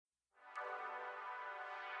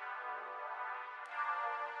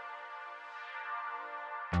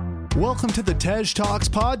Welcome to the Tej Talks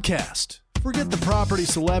podcast. Forget the property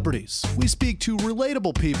celebrities. We speak to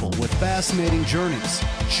relatable people with fascinating journeys,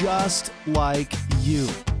 just like you.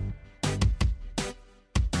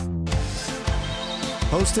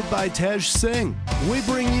 Hosted by Tej Singh, we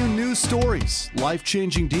bring you news stories,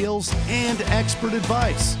 life-changing deals, and expert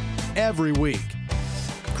advice every week.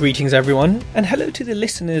 Greetings everyone, and hello to the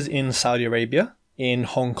listeners in Saudi Arabia, in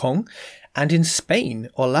Hong Kong, and in Spain.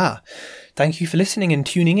 Hola. Thank you for listening and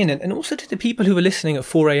tuning in, and also to the people who are listening at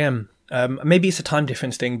 4 a.m. Maybe it's a time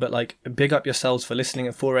difference thing, but big up yourselves for listening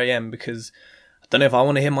at 4 a.m. because I don't know if I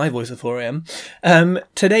want to hear my voice at 4 a.m.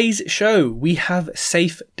 Today's show, we have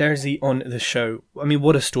Saif Derzi on the show. I mean,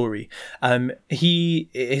 what a story.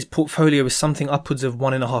 His portfolio is something upwards of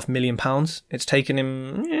 £1.5 million. It's taken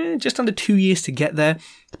him just under 2 years to get there.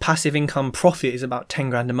 The passive income profit is about 10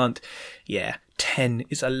 grand a month. Yeah, 10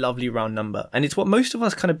 is a lovely round number. And it's what most of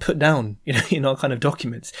us kind of put down, in our kind of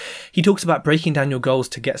documents. He talks about breaking down your goals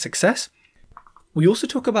to get success. We also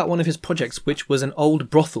talk about one of his projects, which was an old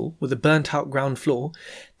brothel with a burnt out ground floor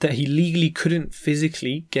that he legally couldn't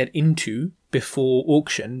physically get into before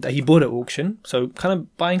auction, that he bought at auction. So kind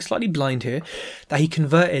of buying slightly blind here, that he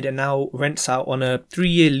converted and now rents out on a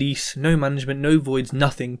 3-year lease, no management, no voids,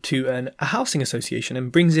 nothing, to a housing association,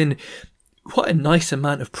 and brings in quite a nice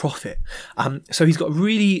amount of profit. So he's got a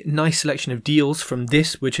really nice selection of deals from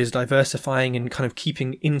this, which is diversifying and kind of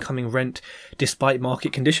keeping incoming rent despite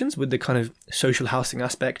market conditions with the kind of social housing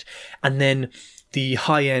aspect. And then the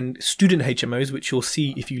high-end student HMOs, which you'll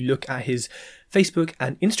see if you look at his Facebook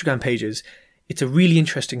and Instagram pages. It's a really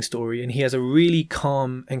interesting story, and he has a really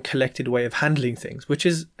calm and collected way of handling things, which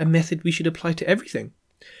is a method we should apply to everything.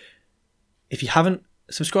 If you haven't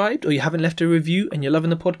subscribed or you haven't left a review and you're loving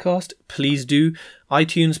the podcast, please do.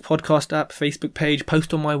 iTunes, podcast app, Facebook page,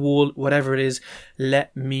 post on my wall, whatever it is,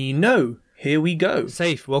 let me know. Here we go.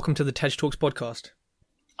 Saif, welcome to the Tej Talks podcast.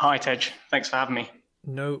 Hi Tej, thanks for having me.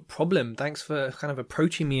 No problem. Thanks for kind of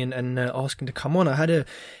approaching me and asking to come on. I had a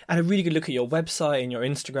really good look at your website and your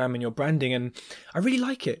Instagram and your branding, and I really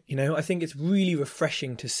like it. I think it's really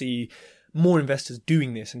refreshing to see more investors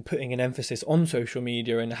doing this and putting an emphasis on social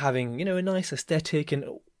media and having, a nice aesthetic, and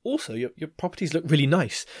also your properties look really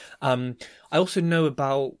nice. I also know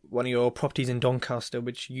about one of your properties in Doncaster,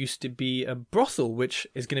 which used to be a brothel, which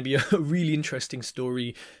is going to be a really interesting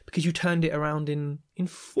story because you turned it around in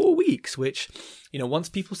 4 weeks, which, once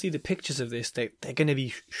people see the pictures of this, they're going to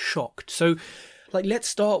be shocked. So, let's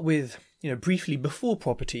start with, briefly before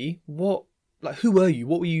property, who were you?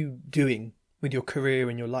 What were you doing with your career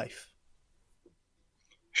and your life?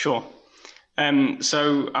 Sure.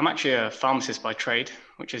 So I'm actually a pharmacist by trade,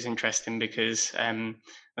 which is interesting because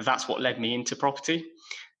that's what led me into property.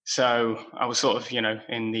 So I was sort of,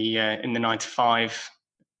 in the 9 to 5,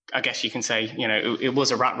 I guess you can say, it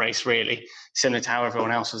was a rat race really, similar to how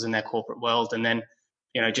everyone else was in their corporate world, and then,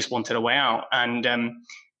 just wanted a way out. And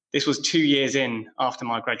this was 2 years in after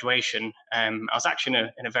my graduation. I was actually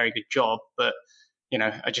in a very good job, but,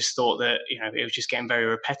 I just thought that, it was just getting very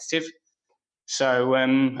repetitive. So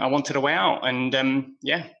I wanted a way out, and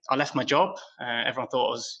I left my job. Everyone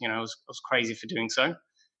thought I was crazy for doing so,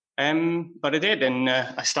 but I did, and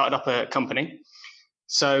I started up a company.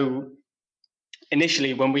 So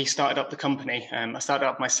initially, when we started up the company, I started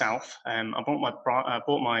up myself. I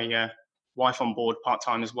brought my wife on board part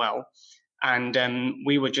time as well, and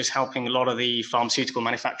we were just helping a lot of the pharmaceutical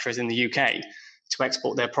manufacturers in the UK to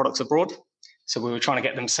export their products abroad. So we were trying to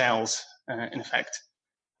get them sales in effect.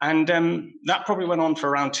 And that probably went on for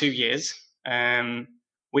around 2 years.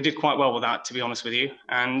 We did quite well with that, to be honest with you.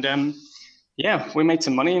 And we made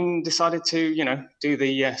some money and decided to, do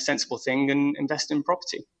the sensible thing and invest in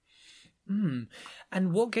property.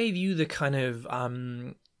 And what gave you the kind of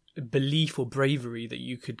belief or bravery that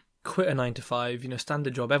you could quit a 9 to 5, stand the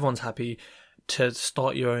job, everyone's happy, to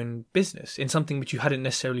start your own business in something which you hadn't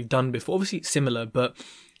necessarily done before? Obviously it's similar, but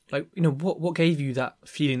what gave you that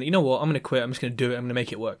feeling that, I'm going to quit, I'm just going to do it, I'm going to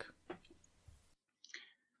make it work?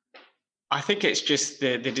 I think it's just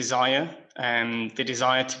the desire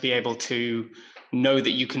to be able to know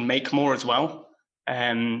that you can make more as well.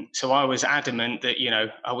 So I was adamant that,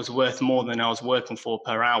 I was worth more than I was working for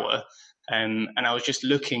per hour. And I was just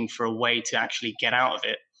looking for a way to actually get out of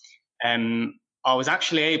it. I was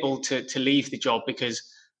actually able to leave the job because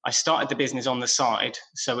I started the business on the side.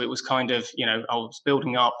 So it was kind of, I was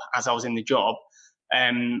building up as I was in the job.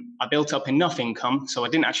 I built up enough income. So I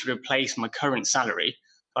didn't actually replace my current salary,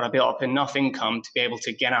 but I built up enough income to be able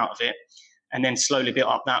to get out of it, and then slowly built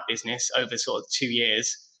up that business over sort of 2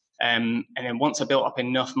 years. And then once I built up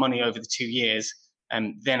enough money over the 2 years,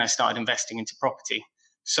 then I started investing into property.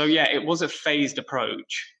 So yeah, it was a phased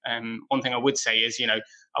approach. One thing I would say is,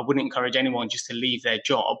 I wouldn't encourage anyone just to leave their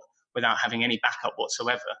job without having any backup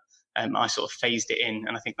whatsoever. I sort of phased it in,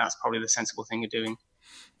 and I think that's probably the sensible thing of doing.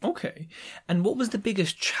 Okay. And what was the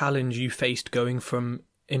biggest challenge you faced going from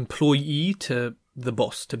employee to the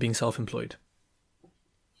boss, to being self-employed?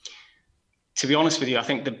 To be honest with you, I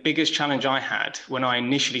think the biggest challenge I had when I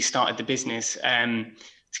initially started the business,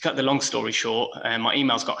 to cut the long story short, my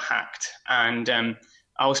emails got hacked, and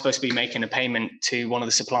I was supposed to be making a payment to one of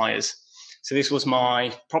the suppliers. So this was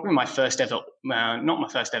probably my first ever, not my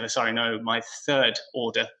first ever, sorry, no, my third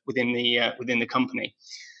order within the company.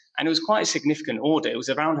 And it was quite a significant order. It was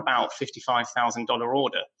around about $55,000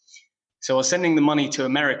 order. So I was sending the money to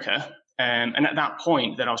America. And at that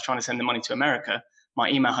point that I was trying to send the money to America, my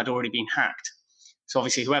email had already been hacked. So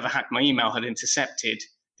obviously whoever hacked my email had intercepted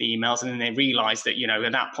the emails. And then they realized that,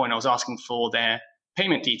 at that point I was asking for their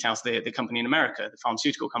payment details, the company in America, the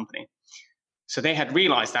pharmaceutical company. So they had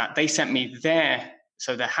realized that. They sent me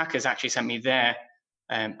so the hackers actually sent me their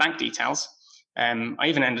bank details. I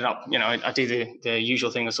even ended up, I do the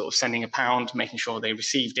usual thing of sort of sending £1, making sure they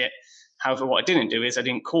received it. However, what I didn't do is I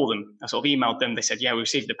didn't call them. I sort of emailed them. They said, yeah, we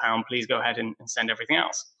received £1. Please go ahead and send everything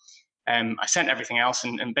else. I sent everything else.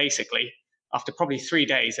 And basically, after probably 3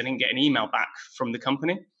 days, I didn't get an email back from the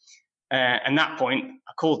company. And at that point,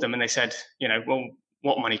 I called them and they said, well,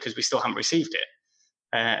 what money? Because we still haven't received it.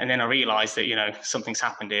 And then I realized that, something's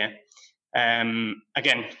happened here.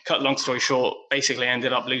 Again, cut long story short, basically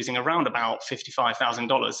ended up losing around about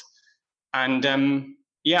 $55,000. And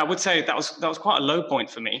I would say that was quite a low point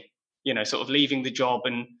for me, sort of leaving the job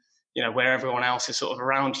and, where everyone else is sort of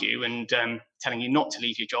around you and telling you not to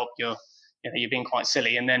leave your job, you're being quite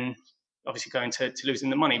silly, and then obviously going to losing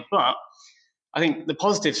the money. But I think the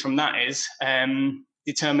positives from that is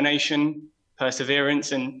determination,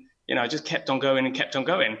 perseverance, and, I just kept on going and kept on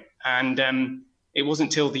going. And it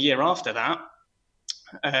wasn't until the year after that.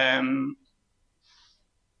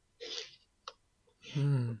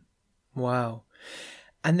 Wow.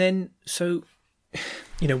 And then, so,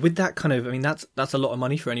 with that kind of, that's a lot of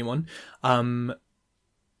money for anyone.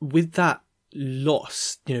 With that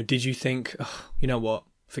loss, did you think, oh, you know what,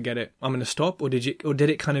 forget it, I'm going to stop? Or did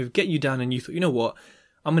it kind of get you down and you thought, you know what,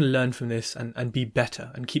 I'm going to learn from this and be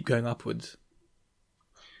better and keep going upwards?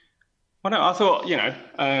 Well, no, I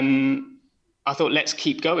thought, let's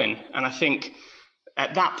keep going. And I think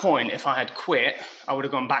at that point, if I had quit, I would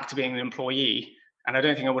have gone back to being an employee. And I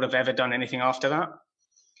don't think I would have ever done anything after that.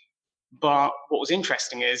 But what was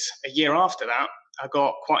interesting is a year after that, I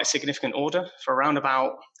got quite a significant order for around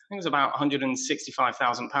about, I think it was about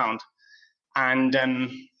 £165,000. And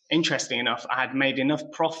interesting enough, I had made enough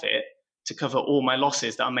profit to cover all my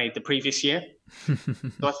losses that I made the previous year. So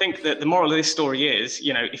I think that the moral of this story is,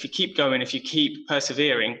 if you keep going, if you keep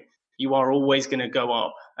persevering, you are always going to go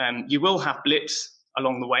up. You will have blips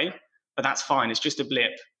along the way, but that's fine. It's just a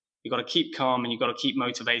blip. You've got to keep calm and you've got to keep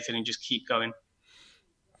motivated and just keep going.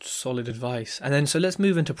 Solid advice. And then, so let's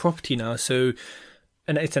move into property now. So,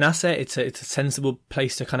 and it's an asset. It's a sensible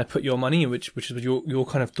place to kind of put your money, which is your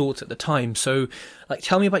kind of thoughts at the time. So,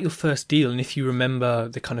 tell me about your first deal and if you remember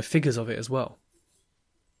the kind of figures of it as well.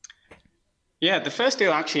 Yeah, the first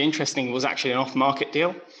deal, actually interesting, was actually an off-market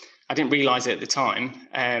deal. I didn't realize it at the time,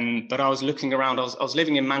 but I was looking around. I was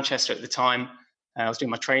living in Manchester at the time. I was doing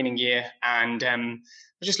my training year, and I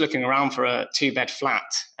was just looking around for a 2-bed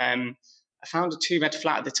flat. I found a 2-bed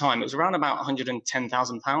flat at the time. It was around about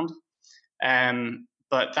 £110,000.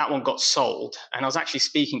 But that one got sold. And I was actually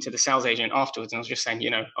speaking to the sales agent afterwards, and I was just saying,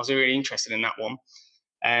 I was really interested in that one.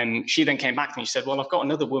 She then came back to me. She said, well, I've got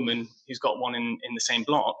another woman who's got one in the same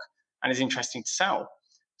block and is interested to sell.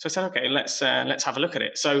 So I said, okay, let's have a look at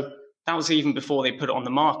it. So that was even before they put it on the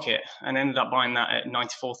market, and ended up buying that at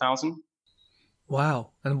 $94,000. Wow.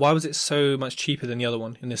 And why was it so much cheaper than the other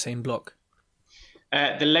one in the same block?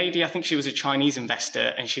 The lady, I think she was a Chinese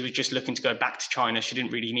investor, and she was just looking to go back to China. She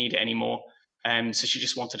didn't really need it anymore. So she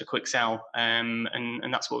just wanted a quick sell. And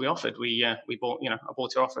that's what we offered. We bought, I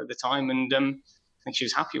bought her offer at the time, and I think she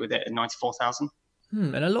was happy with it at $94,000.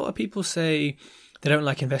 And a lot of people say they don't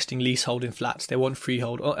like investing leasehold in flats. They want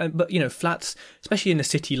freehold. But, flats, especially in a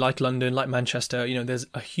city like London, like Manchester, there's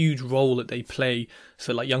a huge role that they play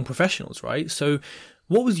for young professionals, right? So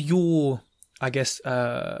what was your, I guess,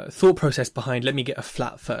 thought process behind, let me get a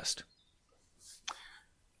flat first?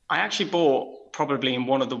 I actually bought probably in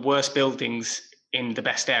one of the worst buildings in the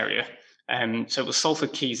best area. So it was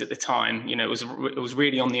Salford Quays at the time. It was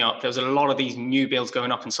really on the up. There was a lot of these new builds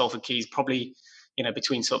going up in Salford Quays, probably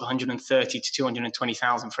between sort of 130 to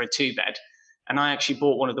 220,000 for a 2-bed. And I actually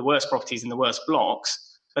bought one of the worst properties in the worst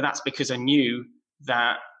blocks, but that's because I knew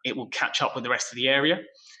that it will catch up with the rest of the area.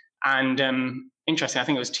 And interesting, I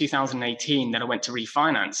think it was 2018 that I went to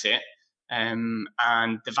refinance it. And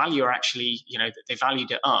the valuer actually, they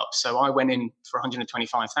valued it up. So I went in for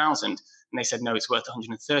 125,000 and they said, no, it's worth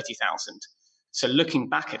 130,000. So looking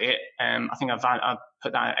back at it, I think I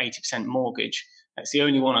put that at 80% mortgage. It's the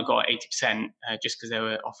only one I got at 80% just because they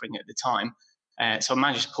were offering it at the time. So I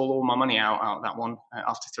managed to pull all my money out of that one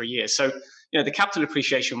after 3 years. So, the capital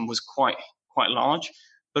appreciation was quite large,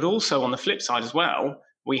 but also on the flip side as well,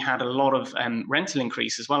 we had a lot of rental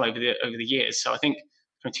increase as well over the years. So I think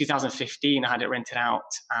from 2015, I had it rented out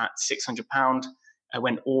at £600. I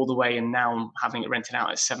went all the way, and now I'm having it rented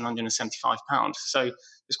out at £775. So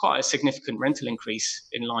there's quite a significant rental increase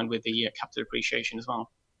in line with the capital appreciation as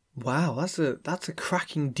well. Wow, that's a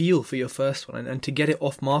cracking deal for your first one, and to get it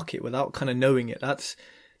off market without kind of knowing it, that's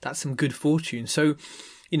some good fortune. So,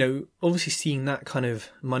 obviously seeing that kind of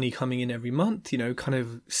money coming in every month, kind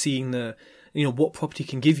of seeing the, what property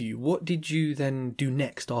can give you. What did you then do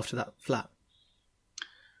next after that flat?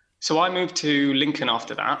 So I moved to Lincoln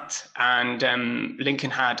after that, and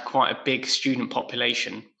Lincoln had quite a big student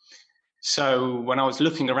population. So when I was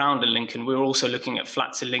looking around at Lincoln, we were also looking at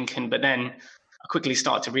flats in Lincoln, but then I quickly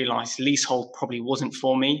started to realise leasehold probably wasn't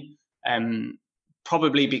for me.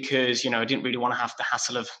 Probably because, I didn't really want to have the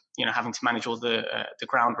hassle of, having to manage all the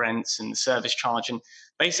ground rents and the service charge. And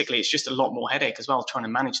basically, it's just a lot more headache as well, trying to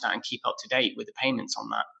manage that and keep up to date with the payments on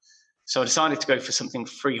that. So I decided to go for something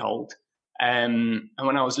freehold. And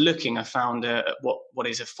when I was looking, I found what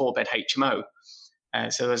is a 4-bed HMO.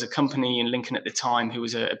 So there was a company in Lincoln at the time who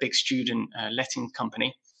was a big student letting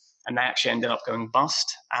company, and they actually ended up going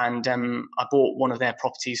bust. And I bought one of their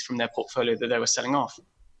properties from their portfolio that they were selling off.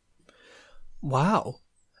 Wow.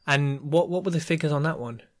 And what were the figures on that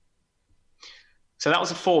one? So that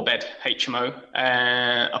was a 4-bed HMO.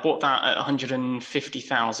 I bought that at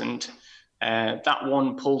 150,000. That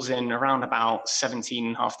one pulls in around about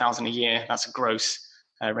 17,500 a year. That's a gross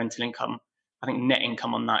rental income. I think net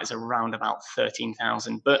income on that is around about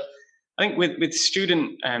 13,000. But I think with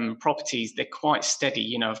student properties, they're quite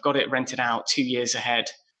steady. I've got it rented out 2 years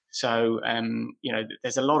ahead. So,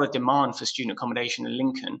 there's a lot of demand for student accommodation in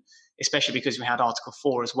Lincoln, especially because we had Article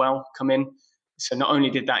 4 as well come in. So not only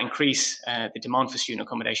did that increase the demand for student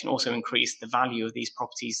accommodation, also increased the value of these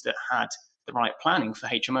properties that had the right planning for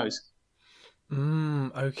HMOs.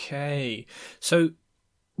 Okay. So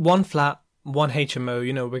one flat, one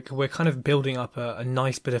HMO, we're kind of building up a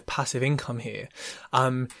nice bit of passive income here.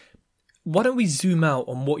 Why don't we zoom out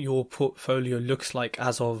on what your portfolio looks like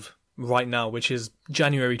as of right now, which is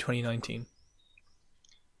January 2019?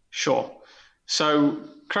 Sure. So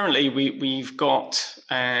currently we've got,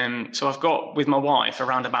 so I've got with my wife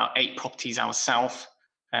around about 8 properties ourselves.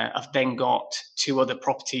 I've then got 2 other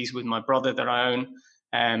properties with my brother that I own.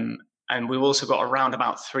 And we've also got around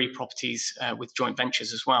about 3 properties with joint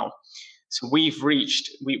ventures as well. So we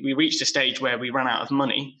reached a stage where we ran out of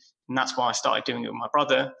money, and that's why I started doing it with my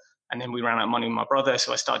brother. And then we ran out of money with my brother,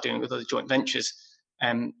 so I started doing it with other joint ventures.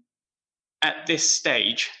 At this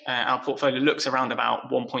stage, our portfolio looks around about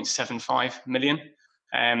 1.75 million.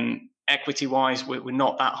 Equity-wise, we're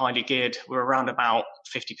not that highly geared. We're around about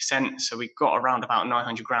 50%, so we've got around about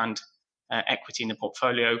 900 grand equity in the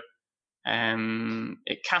portfolio.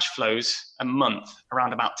 It cash flows a month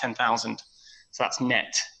around about 10,000, so that's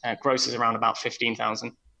net. Gross is around about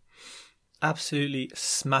 15,000. Absolutely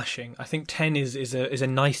smashing. I think 10 is a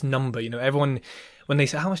nice number. Everyone, when they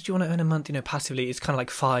say, how much do you want to earn a month, passively, it's kind of like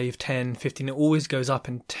 5, 10, 15. It always goes up,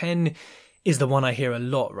 and 10 is the one I hear a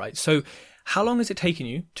lot, right? So how long has it taken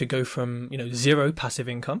you to go from, 0 passive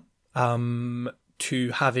income to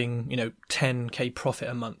having, 10K profit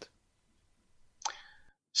a month?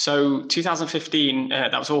 So 2015,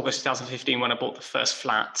 that was August 2015 when I bought the first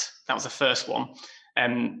flat. That was the first one.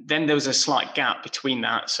 Then there was a slight gap between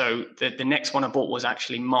that. So the next one I bought was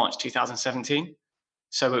actually March 2017.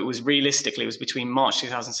 So it was between March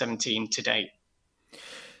 2017 to date.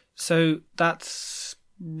 So that's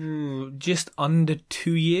just under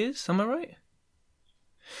 2 years, am I right?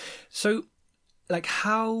 So,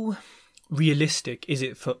 how realistic is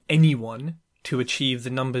it for anyone to achieve the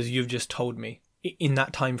numbers you've just told me in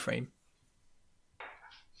that time frame?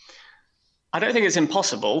 I don't think it's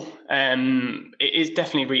impossible. It is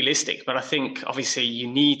definitely realistic, but I think obviously you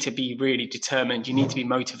need to be really determined. You need to be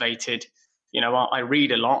motivated. I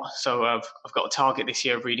read a lot, so I've got a target this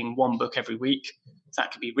year of reading 1 book every week. So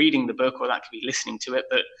that could be reading the book or that could be listening to it.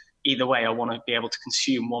 But either way, I want to be able to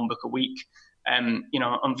consume 1 book a week. I'm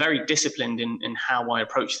very disciplined in how I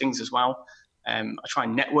approach things as well. I try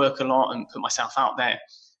and network a lot and put myself out there.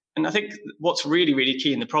 And I think what's really, really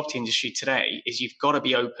key in the property industry today is you've got to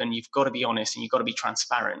be open, you've got to be honest, and you've got to be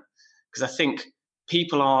transparent. Because I think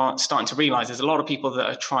people are starting to realize there's a lot of people that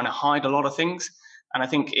are trying to hide a lot of things. And I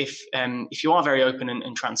think if you are very open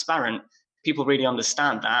and transparent, people really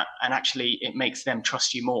understand that, and actually it makes them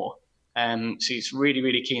trust you more. So it's really,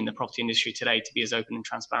 really key in the property industry today to be as open and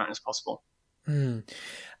transparent as possible.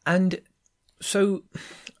 And so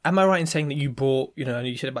am I right in saying that you bought, I know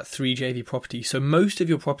you said about 3 JV properties. So most of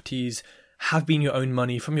your properties have been your own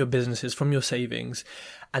money from your businesses, from your savings,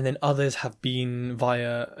 and then others have been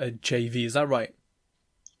via a JV. Is that right?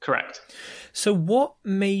 Correct. So what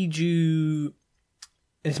made you,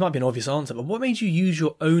 and this might be an obvious answer, but what made you use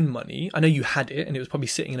your own money? I know you had it and it was probably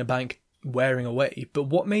sitting in a bank wearing away, but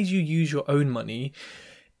what made you use your own money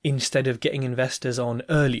instead of getting investors on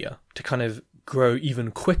earlier to kind of grow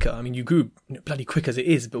even quicker? I mean, you grew bloody quick as it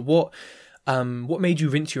is, but what made you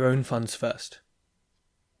rinse your own funds first?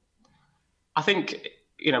 I think,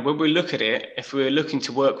 when we look at it, if we're looking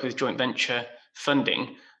to work with joint venture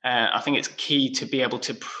funding, I think it's key to be able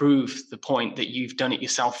to prove the point that you've done it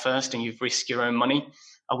yourself first and you've risked your own money.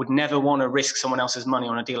 I would never want to risk someone else's money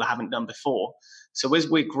on a deal I haven't done before. So as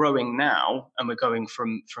we're growing now and we're going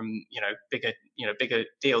from bigger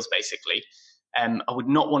deals basically, I would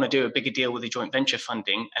not want to do a bigger deal with a joint venture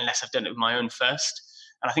funding unless I've done it with my own first.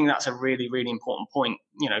 And I think that's a really, really important point,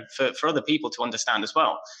 for other people to understand as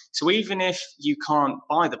well. So even if you can't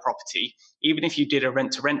buy the property, even if you did a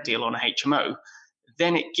rent-to-rent deal on a HMO,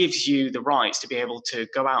 then it gives you the rights to be able to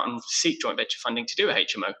go out and seek joint venture funding to do a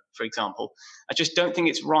HMO, for example. I just don't think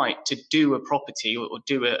it's right to do a property or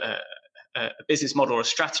do a business model or a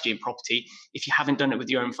strategy in property if you haven't done it with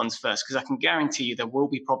your own funds first, because I can guarantee you there will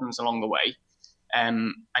be problems along the way.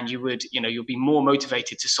 And you'll be more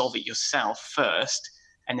motivated to solve it yourself first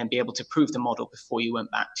and then be able to prove the model before you went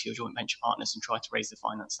back to your joint venture partners and try to raise the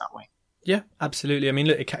finance that way. Yeah, absolutely. I mean,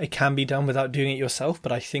 look, it can be done without doing it yourself,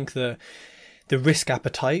 but I think the risk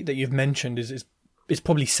appetite that you've mentioned is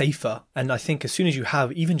probably safer. And I think as soon as you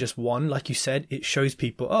have even just one, like you said, it shows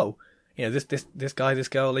people, this guy, this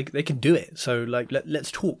girl, they can do it. So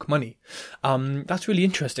let's talk money. That's really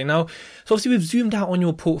interesting. Now, so obviously we've zoomed out on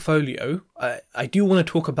your portfolio. I do want to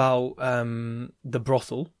talk about the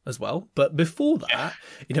brothel as well. But before that,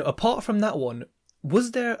 apart from that one,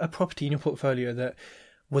 was there a property in your portfolio that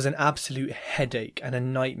was an absolute headache and a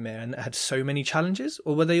nightmare and that had so many challenges,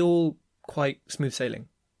 or were they all quite smooth sailing?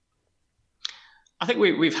 I think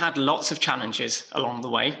we've had lots of challenges along the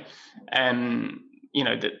way.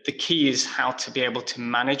 The key is how to be able to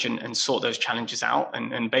manage and sort those challenges out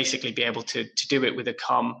and basically be able to do it with a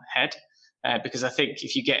calm head. Because I think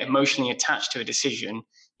if you get emotionally attached to a decision,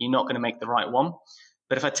 you're not going to make the right one.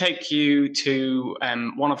 But if I take you to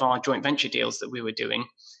one of our joint venture deals that we were doing,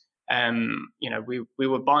 we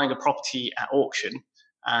were buying a property at auction,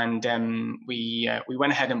 and we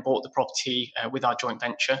went ahead and bought the property with our joint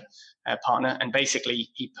venture partner, and basically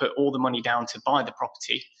he put all the money down to buy the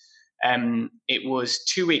property. It was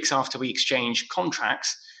 2 weeks after we exchanged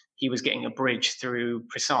contracts, he was getting a bridge through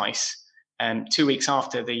Precise. 2 weeks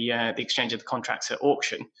after the exchange of the contracts at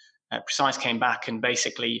auction, Precise came back and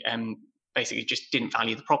basically just didn't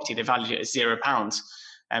value the property. They valued it at £0.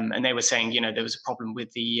 And they were saying, there was a problem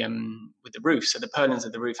with the roof. So the purlins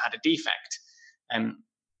of the roof had a defect,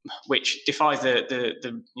 which defies it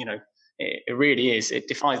really is. It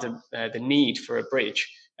defies the need for a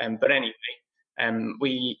bridge. But anyway,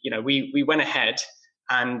 we went ahead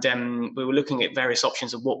and we were looking at various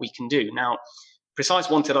options of what we can do. Now, Precise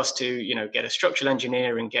wanted us to, get a structural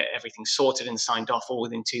engineer and get everything sorted and signed off all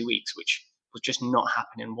within 2 weeks, which was just not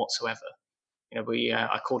happening whatsoever.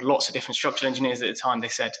 I called lots of different structural engineers at the time. They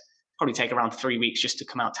said probably take around 3 weeks just to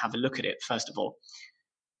come out to have a look at it, first of all.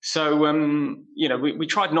 So, we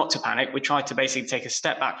tried not to panic. We tried to basically take a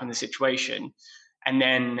step back from the situation. And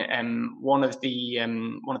then one of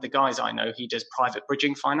the guys I know, he does private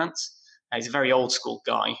bridging finance. He's a very old school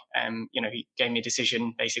guy. He gave me a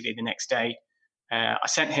decision basically the next day. I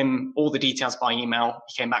sent him all the details by email.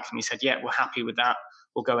 He came back to me and said, yeah, we're happy with that.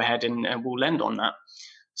 We'll go ahead and we'll lend on that.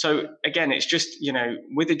 So again, it's just,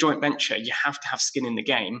 with a joint venture, you have to have skin in the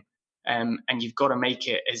game. And you've got to make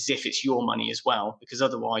it as if it's your money as well, because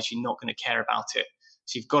otherwise you're not going to care about it.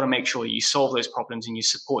 So you've got to make sure you solve those problems and you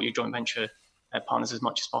support your joint venture partners as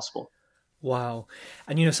much as possible. Wow.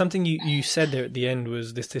 And something you said there at the end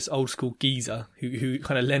was this old school geezer who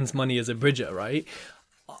kind of lends money as a bridger, right?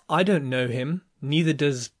 I don't know him, neither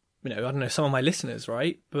does, I don't know, some of my listeners,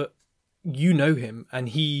 right? But you know him, and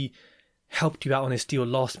he helped you out on this deal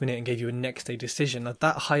last minute and gave you a next day decision. Now,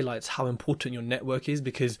 that highlights how important your network is,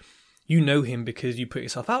 because you know him because you put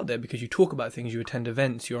yourself out there, because you talk about things, you attend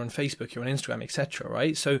events, you're on Facebook, you're on Instagram, etc.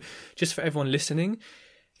 Right? So just for everyone listening,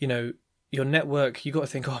 you know, your network, you got to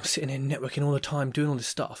think, oh, I'm sitting in networking all the time, doing all this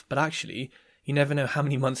stuff. But actually, you never know how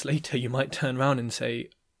many months later you might turn around and say,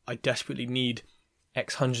 I desperately need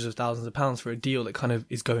X hundreds of thousands of pounds for a deal that kind of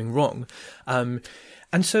is going wrong. And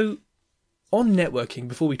so on networking,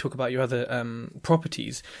 before we talk about your other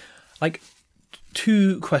properties, like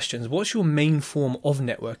 2 questions. What's your main form of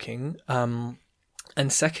networking?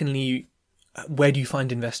 And secondly, where do you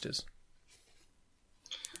find investors?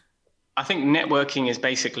 I think networking is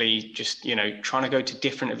basically just, you know, trying to go to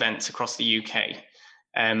different events across the UK.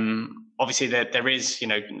 Obviously there is, you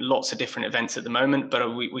know, lots of different events at the moment, but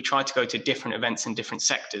we try to go to different events in different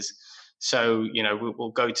sectors. So, you know,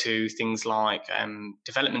 we'll go to things like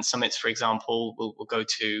development summits, for example. We'll go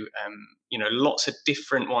to, you know, lots of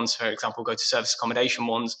different ones. For example, we'll go to service accommodation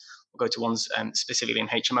ones. We'll go to ones specifically in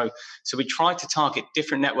HMO. So we try to target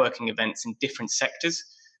different networking events in different sectors,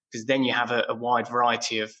 because then you have a wide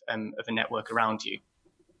variety of a network around you.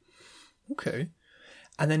 Okay.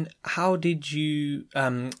 And then how did you,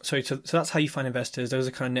 so that's how you find investors. Those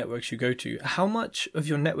are kind of networks you go to. How much of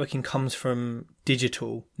your networking comes from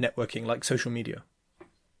digital networking, like social media?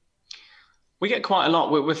 We get quite a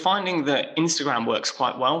lot. We're finding that Instagram works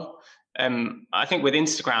quite well. I think with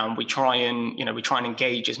Instagram, we try and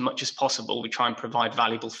engage as much as possible. We try and provide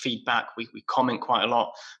valuable feedback. We comment quite a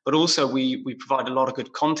lot, but also we provide a lot of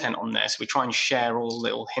good content on there. So we try and share all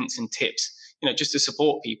little hints and tips, you know, just to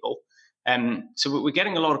support people. So we're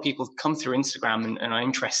getting a lot of people come through Instagram and are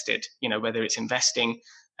interested, you know, whether it's investing.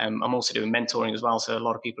 I'm also doing mentoring as well. So a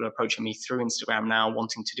lot of people are approaching me through Instagram now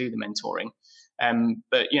wanting to do the mentoring.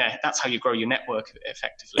 But yeah, that's how you grow your network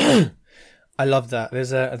effectively. I love that.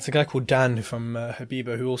 There's a guy called Dan from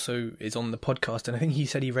Habiba who also is on the podcast, and I think he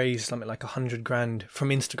said he raised something like 100 grand from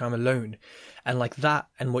Instagram alone. And like that,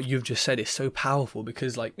 and what you've just said is so powerful,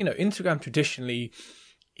 because, like, you know, Instagram traditionally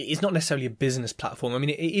is not necessarily a business platform. I mean,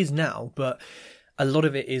 it is now, but a lot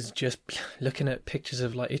of it is just looking at pictures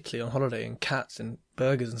of like Italy on holiday and cats and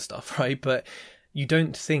burgers and stuff, right? But you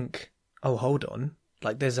don't think, oh, hold on,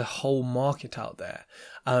 like there's a whole market out there.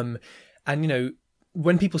 And, you know,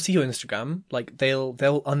 when people see your Instagram, like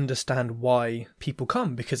they'll understand why people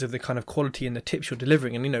come, because of the kind of quality and the tips you're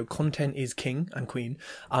delivering. And, you know, content is king and queen.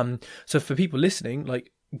 So for people listening,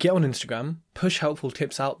 like, get on Instagram, push helpful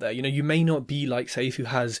tips out there. You know, you may not be like Saif, who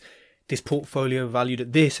has this portfolio valued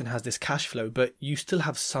at this and has this cash flow, but you still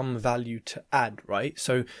have some value to add, right?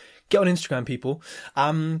 So get on Instagram, people.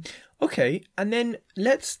 Okay. And then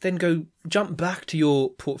let's then jump back to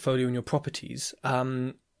your portfolio and your properties.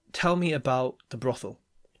 Tell me about the brothel.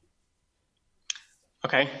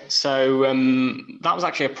 Okay, so that was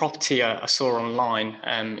actually a property I saw online.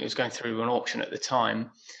 It was going through an auction at the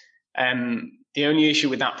time. The only issue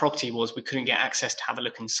with that property was we couldn't get access to have a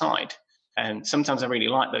look inside. And sometimes I really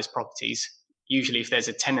like those properties. Usually if there's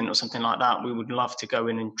a tenant or something like that, we would love to go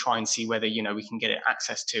in and try and see whether, you know, we can get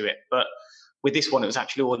access to it. But with this one, it was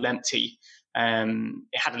actually all empty. It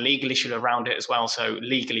had a legal issue around it as well. So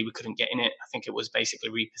legally we couldn't get in it. I think it was basically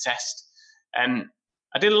repossessed.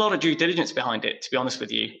 I did a lot of due diligence behind it, to be honest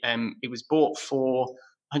with you. It was bought for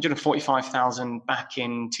 145,000 back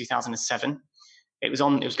in 2007. It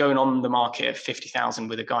was going on the market at 50,000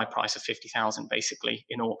 with a guide price of 50,000 basically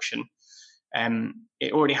in auction.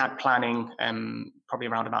 It already had planning probably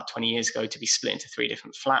around about 20 years ago to be split into 3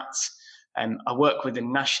 different flats. I work with a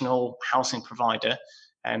national housing provider.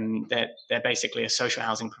 They're basically a social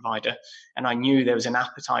housing provider, and I knew there was an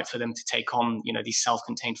appetite for them to take on, you know, these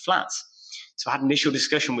self-contained flats. So I had an initial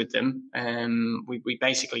discussion with them. We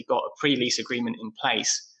basically got a pre-lease agreement in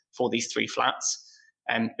place for these 3 flats.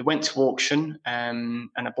 It went to auction, and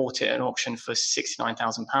I bought it at an auction for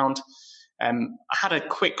 £69,000. I had a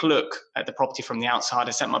quick look at the property from the outside.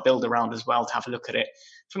 I sent my builder around as well to have a look at it.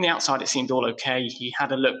 From the outside, it seemed all okay. He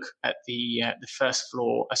had a look at the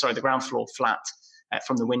ground floor flat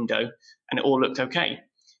from the window, and it all looked okay.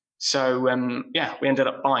 So we ended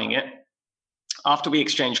up buying it. After we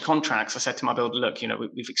exchanged contracts, I said to my builder, look, you know,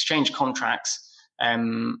 we've exchanged contracts.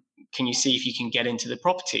 Can you see if you can get into the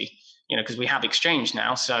property? You know, because we have exchanged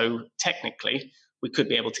now, so technically we could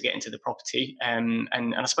be able to get into the property. And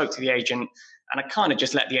I spoke to the agent, and I kind of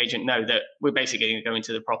just let the agent know that we're basically going to go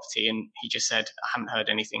into the property, and he just said, I haven't heard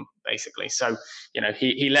anything, basically. So, you know,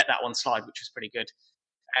 he let that one slide, which was pretty good.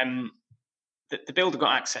 The builder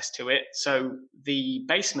got access to it, so the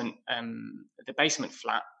basement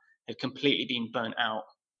flat had completely been burnt out.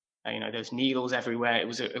 You know, there's needles everywhere. It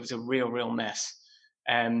was a real mess.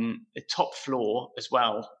 The top floor as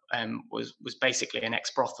well was basically an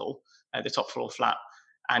ex-brothel, the top floor flat.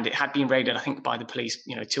 and it had been raided, I think, by the police,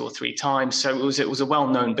 2 or 3 times. So it was a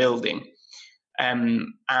well-known building.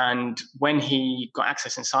 And when he got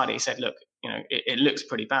access inside it, he said, "Look, it looks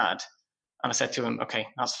pretty bad." And I said to him, "Okay,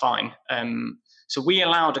 that's fine." So we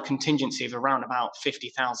allowed a contingency of around about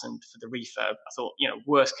 50,000 for the refurb. I thought,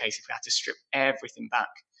 worst case, if we had to strip everything back,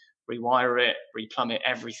 rewire it, replumb it,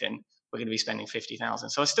 everything, we're going to be spending 50,000.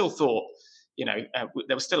 So I still thought, there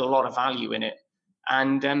was still a lot of value in it.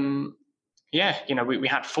 And we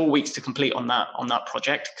had 4 weeks to complete on that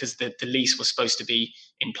project, because the lease was supposed to be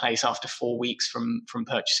in place after 4 weeks from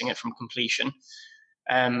purchasing it, from completion.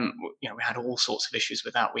 We had all sorts of issues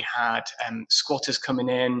with that. We had squatters coming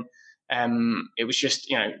in. It was just,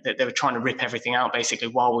 they were trying to rip everything out basically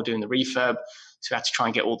while we're doing the refurb. So we had to try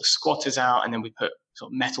and get all the squatters out, and then we put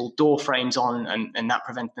sort of metal door frames on, and that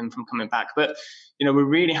prevented them from coming back. But, we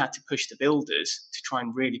really had to push the builders to try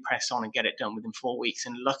and really press on and get it done within 4 weeks.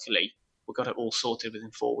 And luckily, we got it all sorted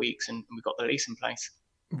within 4 weeks, and we got the lease in place.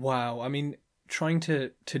 Wow. I mean, trying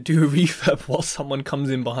to do a refurb while someone comes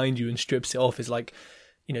in behind you and strips it off is like,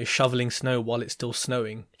 shoveling snow while it's still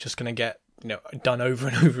snowing, just going to get, done over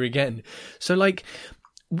and over again. So like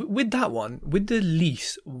with that one, with the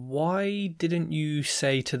lease, why didn't you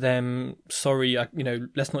say to them, sorry,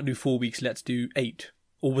 let's not do 4 weeks, let's do 8?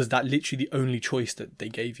 Or was that literally the only choice that they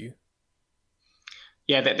gave you?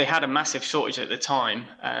 Yeah, they had a massive shortage at the time,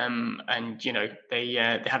 and they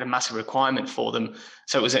had a massive requirement for them.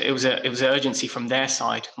 So it was urgency from their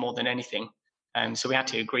side more than anything. So we had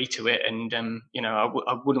to agree to it, and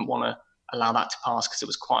I wouldn't want to allow that to pass, because it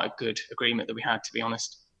was quite a good agreement that we had, to be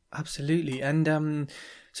honest. Absolutely. And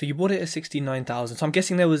so you bought it at 69,000. So I'm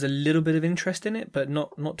guessing there was a little bit of interest in it, but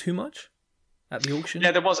not too much at the auction.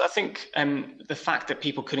 Yeah, there was. I think the fact that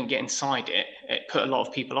people couldn't get inside it put a lot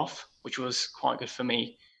of people off, which was quite good for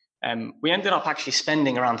me. We ended up actually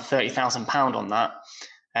spending around £30,000 on that.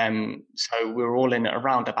 So we were all in at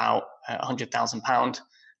around about £100,000.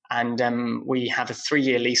 And we have a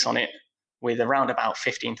 3-year lease on it with around about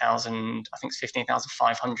 15,000, I think it's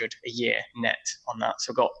 15,500 a year net on that.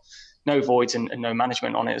 So got no voids and no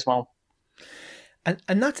management on it as well.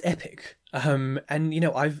 And that's epic. And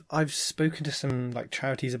I've spoken to some like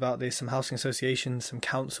charities about this, some housing associations, some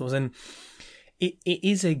councils, and it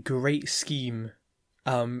is a great scheme.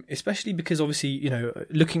 Especially because obviously,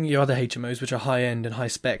 looking at your other HMOs, which are high end and high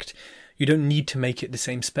spec, you don't need to make it the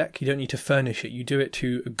same spec. You don't need to furnish it. You do it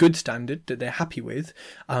to a good standard that they're happy with.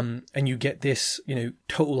 And you get this,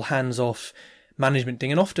 total hands-off management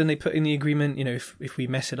thing. And often they put in the agreement, if we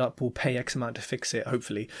mess it up, we'll pay X amount to fix it,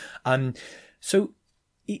 hopefully. So,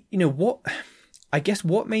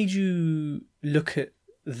 what made you look at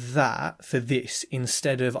that for this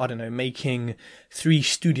instead of, I don't know, making 3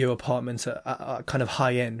 studio apartments at kind of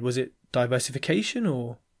high end? Was it diversification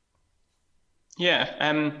or? Yeah,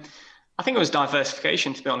 I think it was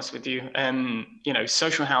diversification, to be honest with you.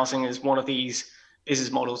 Social housing is one of these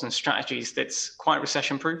business models and strategies that's quite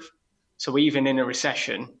recession proof. So even in a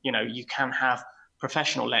recession, you can have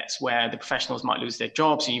professional lets where the professionals might lose their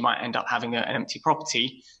jobs, and you might end up having an empty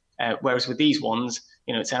property. Whereas with these ones,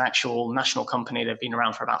 it's an actual national company. They've been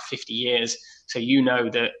around for about 50 years. So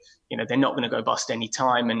that, they're not going to go bust any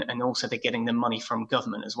time. And also they're getting the money from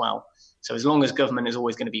government as well. So as long as government is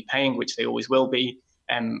always going to be paying, which they always will be,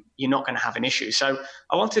 you're not going to have an issue. So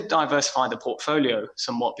I wanted to diversify the portfolio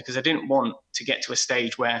somewhat, because I didn't want to get to a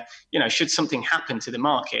stage where, should something happen to the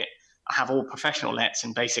market, I have all professional lets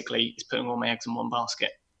and basically it's putting all my eggs in one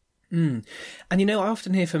basket. And I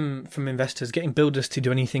often hear from investors, getting builders to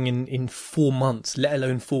do anything in 4 months, let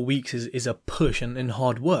alone 4 weeks, is a push and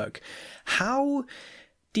hard work. How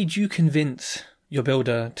did you convince your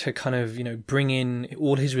builder to kind of, bring in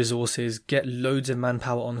all his resources, get loads of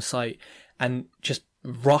manpower on site, and just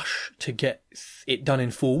rush to get it done in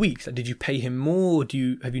 4 weeks? Did you pay him more? Have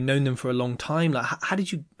you known them for a long time? Like, how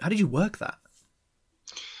did you work that?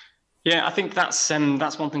 Yeah, I think that's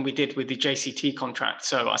one thing we did with the JCT contract.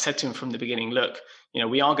 So I said to him from the beginning, look,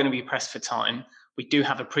 we are going to be pressed for time. We do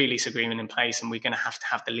have a pre-lease agreement in place, and we're going to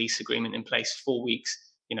have the lease agreement in place 4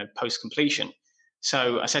 weeks, post-completion.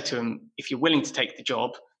 So I said to him, if you're willing to take the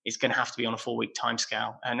job, it's going to have to be on a 4-week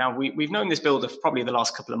timescale. And now we've known this builder for probably the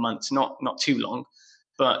last couple of months, not too long,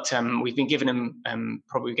 but we've been giving him,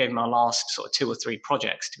 we gave him our last sort of 2 or 3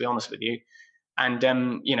 projects, to be honest with you. And,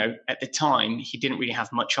 at the time, he didn't really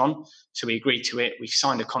have much on. So we agreed to it. We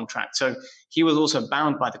signed a contract. So he was also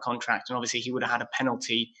bound by the contract. And obviously, he would have had a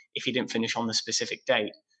penalty if he didn't finish on the specific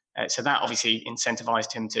date. So that obviously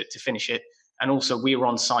incentivized him to finish it. And also, we were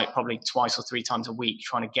on site probably 2 or 3 times a week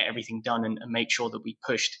trying to get everything done and make sure that we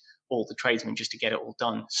pushed all the tradesmen just to get it all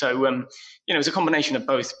done. So, it was a combination of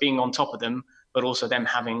both being on top of them, but also them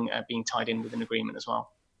having being tied in with an agreement as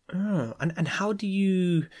well. Oh, and how did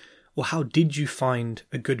you find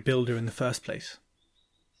a good builder in the first place?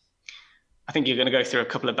 I think you're going to go through a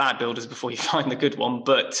couple of bad builders before you find the good one.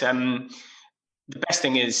 But the best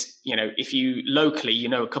thing is, if you locally,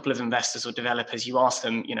 a couple of investors or developers, you ask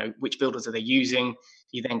them, which builders are they using?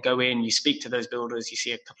 You then go in, you speak to those builders, you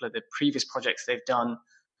see a couple of the previous projects they've done.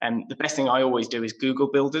 And the best thing I always do is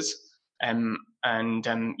Google builders.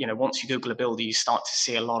 Once you Google a builder, you start to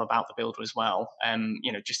see a lot about the builder as well,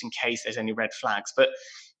 just in case there's any red flags. But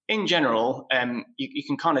in general, you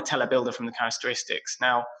can kind of tell a builder from the characteristics.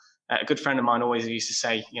 Now, a good friend of mine always used to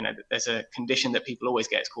say, that there's a condition that people always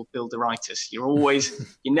get. It's called builderitis.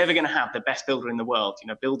 You're never going to have the best builder in the world.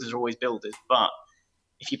 Builders are always builders. But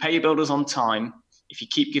if you pay your builders on time, if you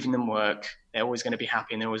keep giving them work, they're always going to be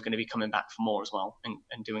happy, and they're always going to be coming back for more as well,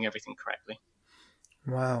 and doing everything correctly.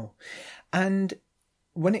 Wow. And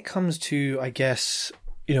when it comes to, I guess,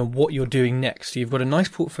 what you're doing next, you've got a nice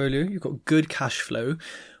portfolio, you've got good cash flow.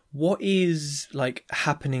 What is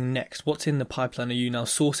happening next? What's in the pipeline? Are you now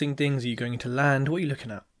sourcing things? Are you going into land? What are you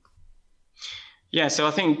looking at? Yeah, so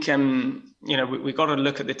I think we've got to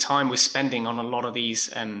look at the time we're spending on a lot of these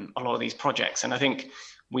projects, and I think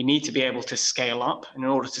we need to be able to scale up. And in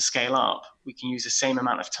order to scale up, we can use the same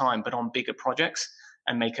amount of time, but on bigger projects,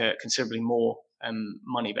 and make a considerably more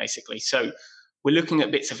money, basically. So we're looking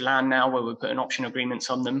at bits of land now where we're putting option agreements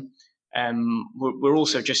on them. We're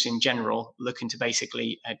also just in general looking to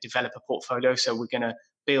basically develop a portfolio. So we're going to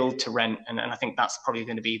build to rent. And I think that's probably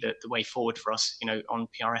going to be the way forward for us, on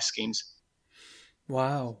PRS schemes.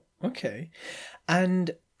 Wow. Okay.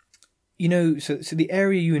 And, so the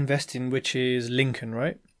area you invest in, which is Lincoln,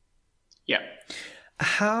 right? Yeah.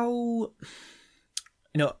 How,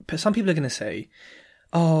 some people are going to say,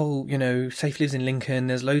 oh, Safe lives in Lincoln,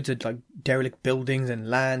 there's loads of derelict buildings and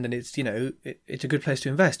land, and it's, it's a good place to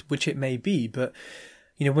invest, which it may be. But,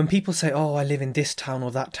 when people say, oh, I live in this town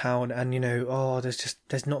or that town, and, oh,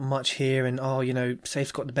 there's not much here, and, oh,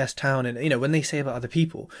 Safe's got the best town. And, when they say about other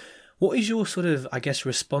people, what is your sort of, I guess,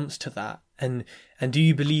 response to that? And do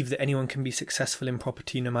you believe that anyone can be successful in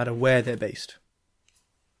property no matter where they're based?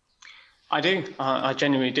 I do. I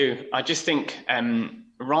genuinely do. I just think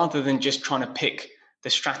rather than just trying to pick the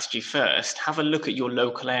strategy first, have a look at your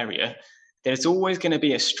local area. There's always going to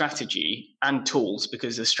be a strategy and tools,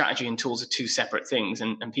 because the strategy and tools are two separate things,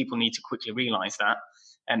 and people need to quickly realize that.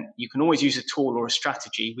 You can always use a tool or a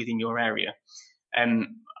strategy within your area.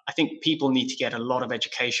 I think people need to get a lot of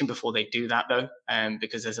education before they do that, though,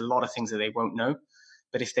 because there's a lot of things that they won't know.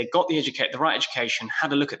 But if they got the right education,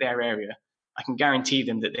 had a look at their area, I can guarantee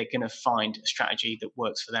them that they're going to find a strategy that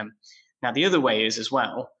works for them. Now, the other way is as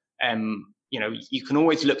well, you can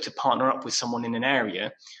always look to partner up with someone in an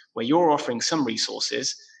area where you're offering some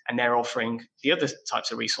resources and they're offering the other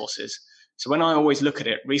types of resources. So when I always look at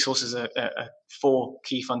it, resources are four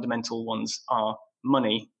key fundamental ones are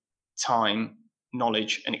money, time,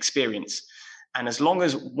 knowledge, and experience. And as long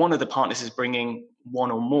as one of the partners is bringing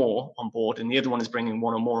one or more on board and the other one is bringing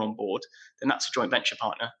one or more on board, then that's a joint venture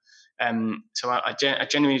partner. So I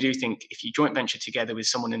genuinely do think if you joint venture together with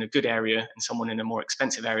someone in a good area and someone in a more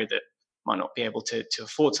expensive area that might not be able to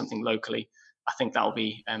afford something locally, I think that'll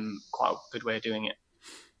be quite a good way of doing it.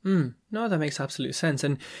 No, that makes absolute sense.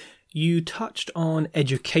 And you touched on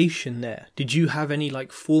education there. Did you have any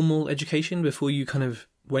formal education before you kind of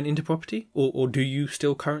went into property, or do you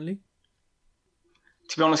still currently?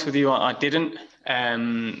 To be honest with you, I didn't.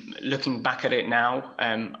 Looking back at it now,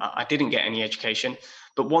 I didn't get any education.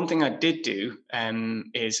 But one thing I did do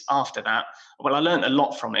is after that, I learned a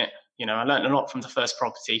lot from it. I learned a lot from the first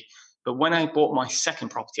property. But when I bought my second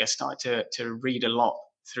property, I started to read a lot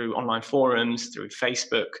through online forums, through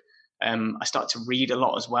Facebook. I started to read a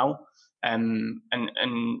lot as well. And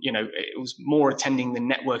it was more attending the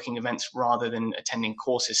networking events rather than attending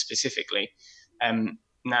courses specifically.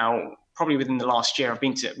 Now, probably within the last year, I've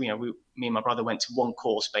been to, me and my brother went to one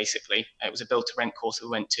course, basically. It was a build to rent course that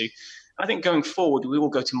we went to. And I think going forward, we will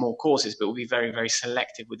go to more courses, but we'll be very, very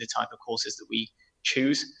selective with the type of courses that we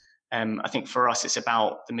choose. I think for us, it's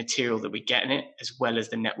about the material that we get in it, as well as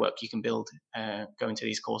the network you can build going to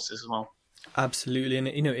these courses as well. Absolutely. And,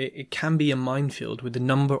 it can be a minefield with the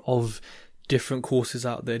number of different courses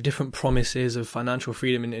out there, different promises of financial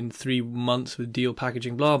freedom in 3 months with deal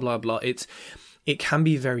packaging, blah, blah, blah. It can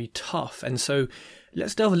be very tough. And so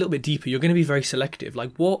let's delve a little bit deeper. You're going to be very selective.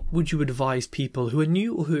 What would you advise people who are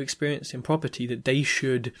new or who are experienced in property that they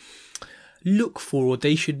should look for, or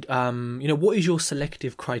they should, what is your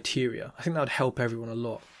selective criteria? I think that would help everyone a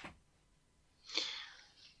lot.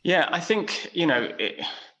 Yeah, I think,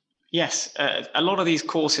 Yes, a lot of these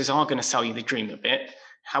courses are going to sell you the dream a bit.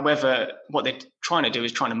 However, what they're trying to do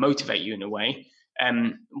is trying to motivate you in a way.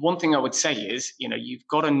 One thing I would say is, you've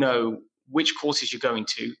got to know which courses you're going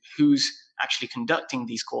to, who's actually conducting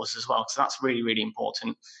these courses as well, because that's really, really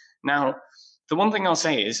important. Now, the one thing I'll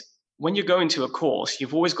say is, when you go into a course,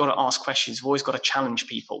 you've always got to ask questions, you've always got to challenge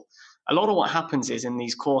people. A lot of what happens is in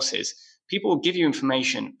these courses, people will give you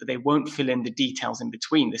information, but they won't fill in the details in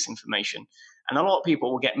between this information. And a lot of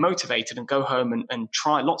people will get motivated and go home and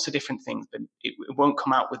try lots of different things, but it won't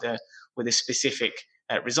come out with a specific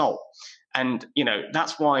result. And,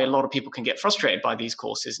 that's why a lot of people can get frustrated by these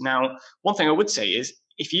courses. Now, one thing I would say is,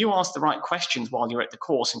 if you ask the right questions while you're at the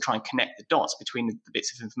course and try and connect the dots between the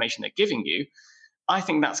bits of information they're giving you, I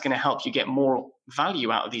think that's going to help you get more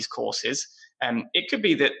value out of these courses. It could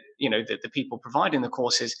be that, that the people providing the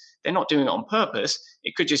courses, they're not doing it on purpose.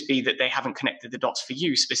 It could just be that they haven't connected the dots for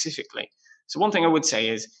you specifically. So one thing I would say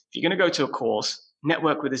is, if you're going to go to a course,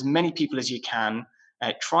 network with as many people as you can,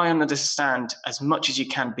 try and understand as much as you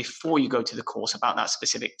can before you go to the course about that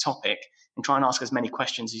specific topic, and try and ask as many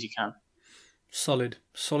questions as you can. Solid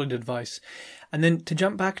advice. And then to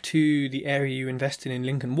jump back to the area you invested in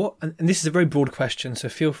Lincoln, and this is a very broad question, so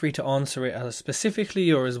feel free to answer it as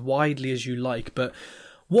specifically or as widely as you like, but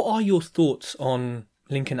what are your thoughts on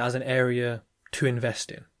Lincoln as an area to invest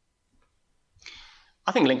in?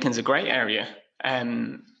 I think Lincoln's a great area.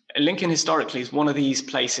 Lincoln historically is one of these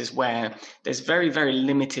places where there's very, very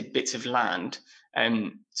limited bits of land.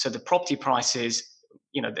 So the property prices,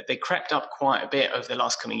 they crept up quite a bit over the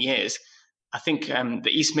last coming years. I think the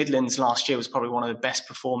East Midlands last year was probably one of the best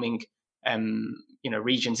performing,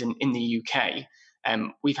 regions in the UK.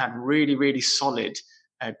 We've had really, really solid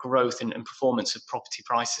growth and performance of property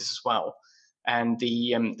prices as well. And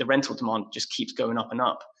the rental demand just keeps going up and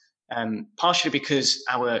up. Partially because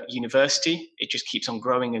our university, it just keeps on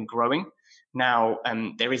growing and growing. Now,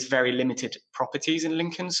 there is very limited properties in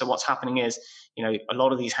Lincoln. So what's happening is, a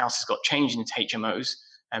lot of these houses got changed into HMOs,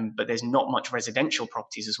 but there's not much residential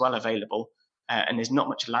properties as well available. And there's not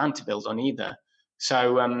much land to build on either.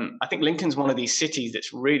 So I think Lincoln's one of these cities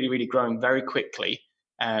that's really, really growing very quickly.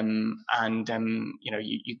 You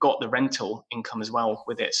got the rental income as well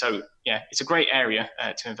with it. So yeah, it's a great area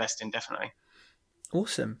to invest in, definitely.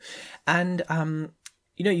 Awesome. And,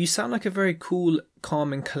 you sound like a very cool,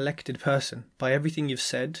 calm and collected person by everything you've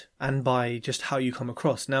said and by just how you come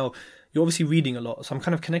across. Now, you're obviously reading a lot, so I'm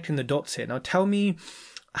kind of connecting the dots here. Now, tell me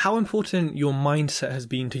how important your mindset has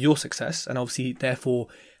been to your success, and obviously, therefore,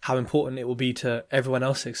 how important it will be to everyone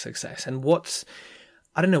else's success. And what's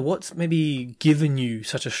maybe given you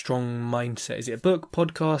such a strong mindset? Is it a book,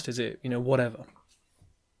 podcast? Is it, whatever?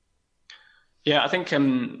 Yeah, I think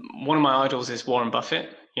one of my idols is Warren Buffett.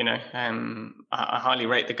 I highly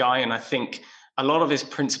rate the guy, and I think a lot of his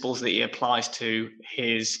principles that he applies to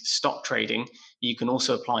his stock trading, you can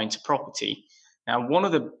also apply into property. Now, one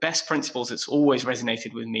of the best principles that's always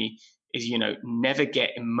resonated with me is, never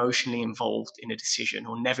get emotionally involved in a decision,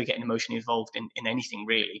 or never get emotionally involved in anything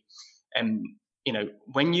really.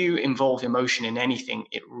 When you involve emotion in anything,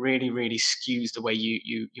 it really, really skews the way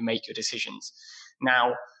you make your decisions.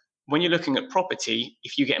 Now, when you're looking at property,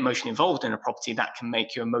 if you get emotionally involved in a property, that can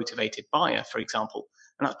make you a motivated buyer, for example.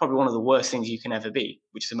 And that's probably one of the worst things you can ever be,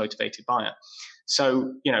 which is a motivated buyer.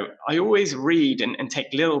 So, I always read and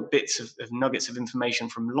take little bits of nuggets of information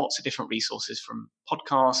from lots of different resources, from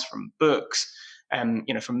podcasts, from books,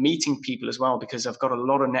 from meeting people as well, because I've got a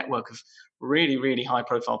lot of network of really, really high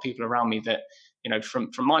profile people around me that, from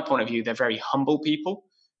my point of view, they're very humble people.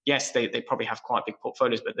 Yes, they probably have quite big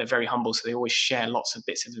portfolios, but they're very humble. So they always share lots of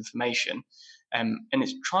bits of information. And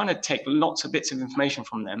it's trying to take lots of bits of information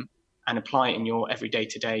from them and apply it in your everyday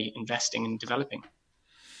to-day investing and developing.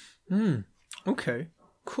 Okay,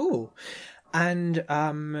 cool. And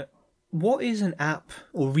what is an app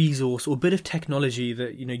or resource or bit of technology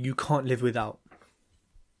that, you can't live without?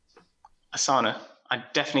 Asana. I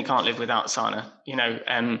definitely can't live without Asana.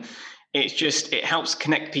 It helps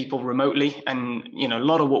connect people remotely. And, a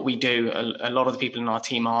lot of what we do, a lot of the people in our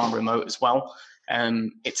team are remote as well.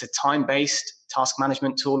 It's a time-based task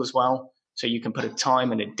management tool as well. So you can put a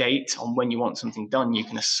time and a date on when you want something done. You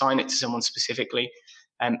can assign it to someone specifically.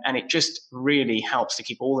 And it just really helps to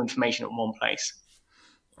keep all the information in one place.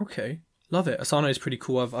 Okay. Love it. Asana is pretty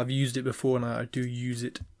cool. I've used it before and I do use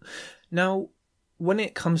it. Now, when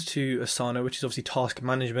it comes to Asana, which is obviously task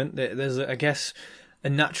management, there's, I guess, the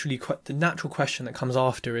natural question that comes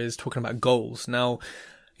after is talking about goals. Now,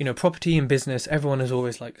 property and business, everyone is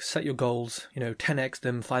always like, set your goals, 10x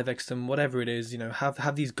them, 5x them, whatever it is,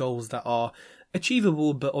 have these goals that are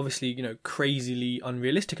achievable, but obviously, crazily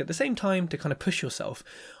unrealistic at the same time to kind of push yourself.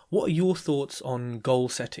 What are your thoughts on goal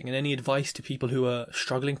setting and any advice to people who are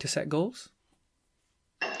struggling to set goals?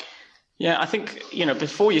 Yeah, I think,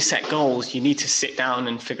 before you set goals, you need to sit down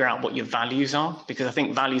and figure out what your values are, because I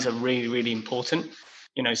think values are really, really important.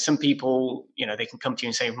 Some people, they can come to you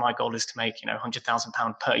and say, my goal is to make,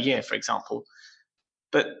 £100,000 per year, for example.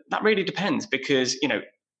 But that really depends, because,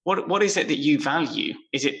 what is it that you value?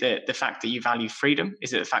 Is it the fact that you value freedom?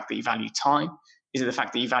 Is it the fact that you value time? Is it the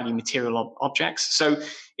fact that you value material objects? So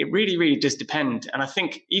it really, really does depend. And I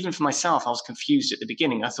think even for myself, I was confused at the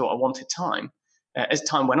beginning. I thought I wanted time. As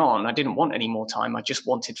time went on, I didn't want any more time. I just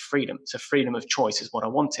wanted freedom. So freedom of choice is what I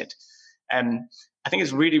wanted. I think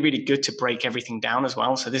it's really, really good to break everything down as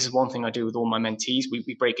well. So this is one thing I do with all my mentees.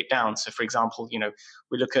 We break it down. So for example,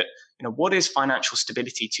 we look at, what is financial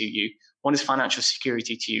stability to you? What is financial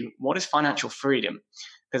security to you? What is financial freedom?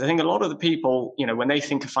 Because I think a lot of the people, when they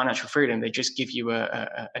think of financial freedom, they just give you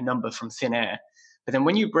a number from thin air. But then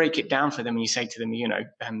when you break it down for them and you say to them,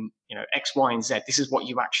 X, Y, and Z, this is what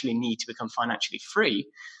you actually need to become financially free,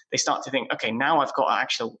 they start to think, okay, now I've got an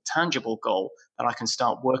actual tangible goal that I can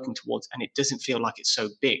start working towards, and it doesn't feel like it's so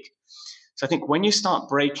big. So I think when you start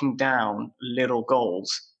breaking down little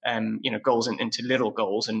goals, goals into little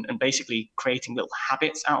goals and basically creating little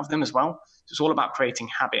habits out of them as well. So it's all about creating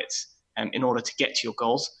habits in order to get to your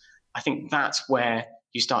goals. I think that's where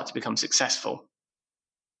you start to become successful.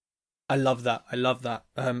 I love that.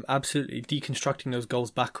 Absolutely. Deconstructing those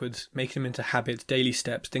goals backwards, making them into habits, daily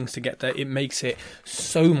steps, things to get there. It makes it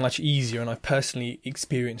so much easier. And I've personally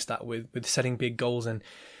experienced that with setting big goals, and,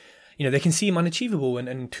 they can seem unachievable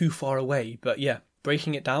and too far away. But yeah,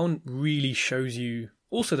 breaking it down really shows you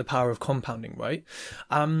also the power of compounding, right?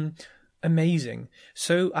 Amazing.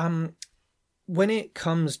 So, when it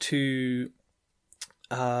comes to,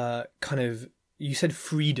 you said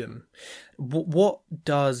freedom, what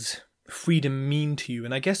does freedom mean to you?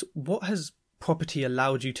 And I guess, what has property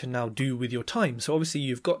allowed you to now do with your time? So obviously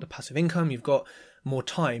you've got the passive income, you've got more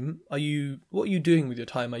time. What are you doing with your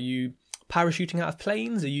time? Are you parachuting out of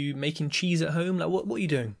planes? Are you making cheese at home? Like what are you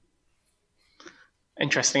doing?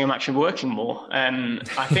 Interesting. I'm actually working more.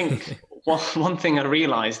 I think one thing I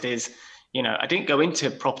realized is, I didn't go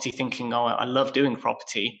into property thinking, oh, I love doing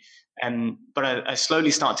property. But I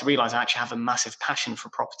slowly started to realize I actually have a massive passion for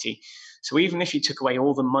property. So even if you took away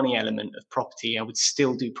all the money element of property, I would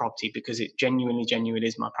still do property because it genuinely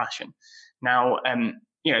is my passion. Now,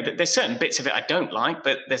 there's certain bits of it I don't like,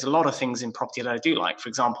 but there's a lot of things in property that I do like. For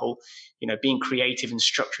example, being creative and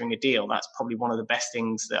structuring a deal. That's probably one of the best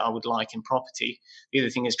things that I would like in property. The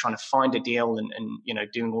other thing is trying to find a deal and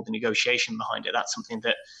doing all the negotiation behind it. That's something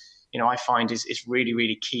that I find is really,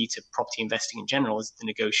 really key to property investing in general, is the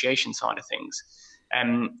negotiation side of things.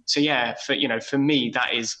 So yeah, for me,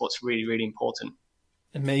 that is what's really, really important.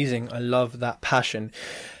 Amazing. I love that passion.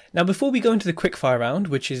 Now, before we go into the quickfire round,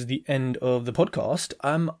 which is the end of the podcast,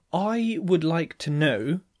 I would like to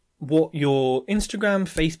know what your Instagram,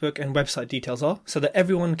 Facebook, and website details are, so that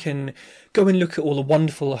everyone can go and look at all the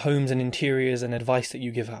wonderful homes and interiors and advice that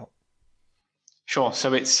you give out. Sure.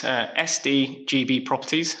 So it's SDGB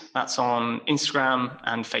Properties. That's on Instagram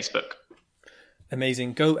and Facebook.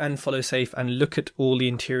 Amazing. Go and follow Saif and look at all the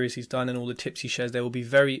interiors he's done and all the tips he shares. They will be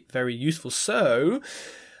very, very useful. So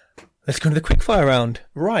let's go to the quickfire round.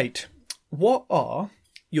 Right. What are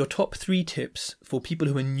your top 3 tips for people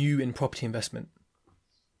who are new in property investment?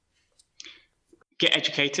 Get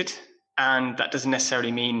educated. And that doesn't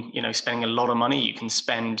necessarily mean, spending a lot of money. You can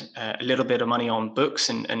spend a little bit of money on books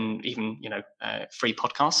and even, free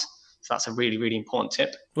podcasts. So that's a really, really important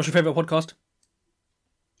tip. What's your favorite podcast?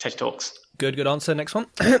 TED Talks. Good answer. Next one.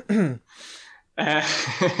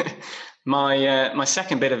 My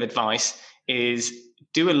second bit of advice is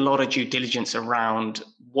do a lot of due diligence around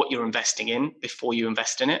what you're investing in before you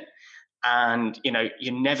invest in it. And,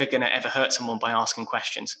 you're never going to ever hurt someone by asking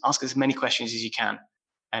questions. Ask as many questions as you can.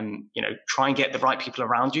 Try and get the right people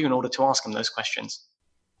around you in order to ask them those questions.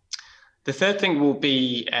 The third thing will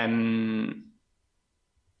be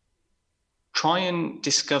try and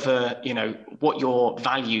discover, what your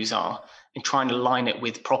values are and try and align it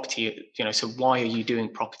with property. So why are you doing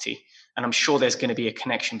property? And I'm sure there's going to be a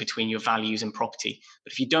connection between your values and property.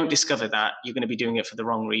 But if you don't discover that, you're going to be doing it for the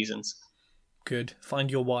wrong reasons. Good.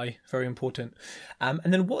 Find your why. Very important. And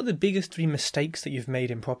then what are the biggest 3 mistakes that you've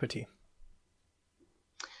made in property?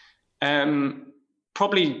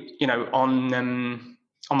 Probably, on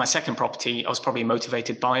my second property, I was probably a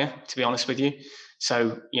motivated buyer, to be honest with you.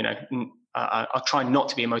 So, I'll try not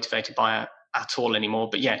to be a motivated buyer at all anymore.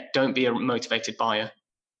 But yeah, don't be a motivated buyer.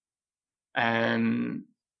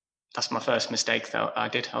 that's my first mistake that I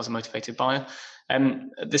did. I was a motivated buyer.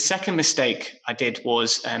 The second mistake I did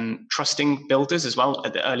was trusting builders as well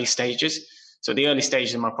at the early stages. So at the early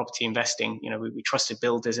stages of my property investing, we trusted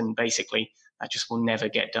builders, and basically that just will never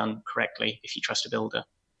get done correctly if you trust a builder.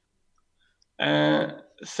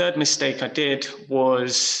 Third mistake I did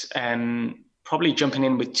was probably jumping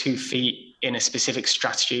in with 2 feet in a specific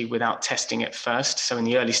strategy without testing it first. So in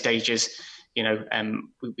the early stages,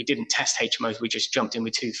 we didn't test HMOs. We just jumped in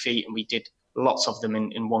with 2 feet and we did lots of them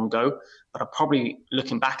in one go. But I probably,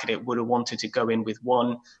 looking back at it, would have wanted to go in with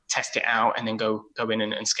one, test it out, and then go in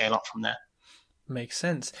and scale up from there. Makes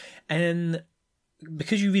sense. And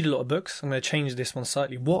because you read a lot of books, I'm going to change this one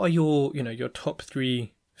slightly. What are your top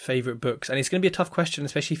 3 favorite books? And it's going to be a tough question,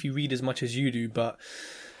 especially if you read as much as you do, but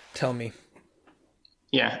tell me.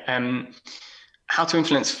 Yeah. How to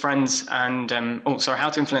Influence Friends and How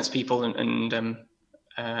to Influence People and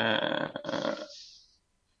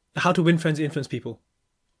How to Win Friends, Influence People.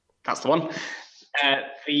 That's the one.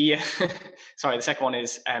 The second one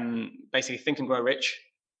is basically Think and Grow Rich.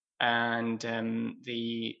 And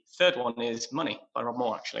the third one is Money by Rob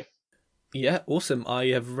Moore, actually. Yeah, awesome. I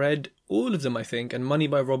have read all of them, I think, and Money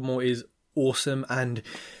by Rob Moore is awesome. And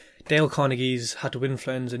Dale Carnegie's How to Win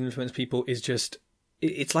Friends and Influence People is just,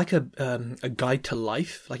 it's like a guide to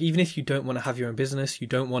life. Like, even if you don't want to have your own business, you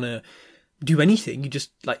don't want to do anything, you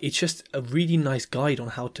just, like, it's just a really nice guide on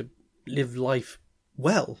how to live life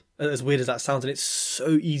well, as weird as that sounds. And it's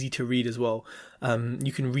so easy to read as well.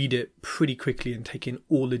 You can read it pretty quickly and take in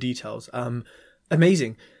all the details.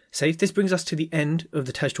 Amazing. Saif, this brings us to the end of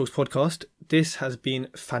the TEJ Talks podcast. This has been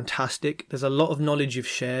fantastic. There's a lot of knowledge you've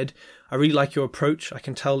shared. I really like your approach. I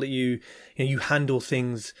can tell that you handle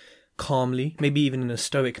things calmly, maybe even in a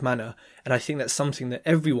stoic manner. And I think that's something that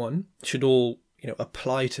everyone should all,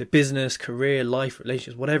 apply to business, career, life,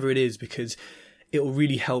 relationships, whatever it is, because it will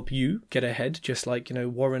really help you get ahead, just like,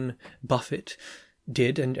 Warren Buffett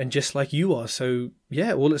did, and just like you are. So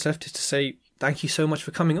yeah, all that's left is to say thank you so much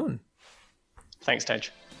for coming on. Thanks, Tej.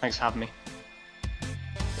 Thanks for having me.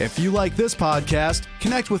 If you like this podcast,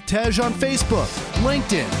 connect with Tej on Facebook,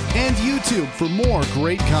 LinkedIn, and YouTube for more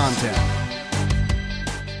great content.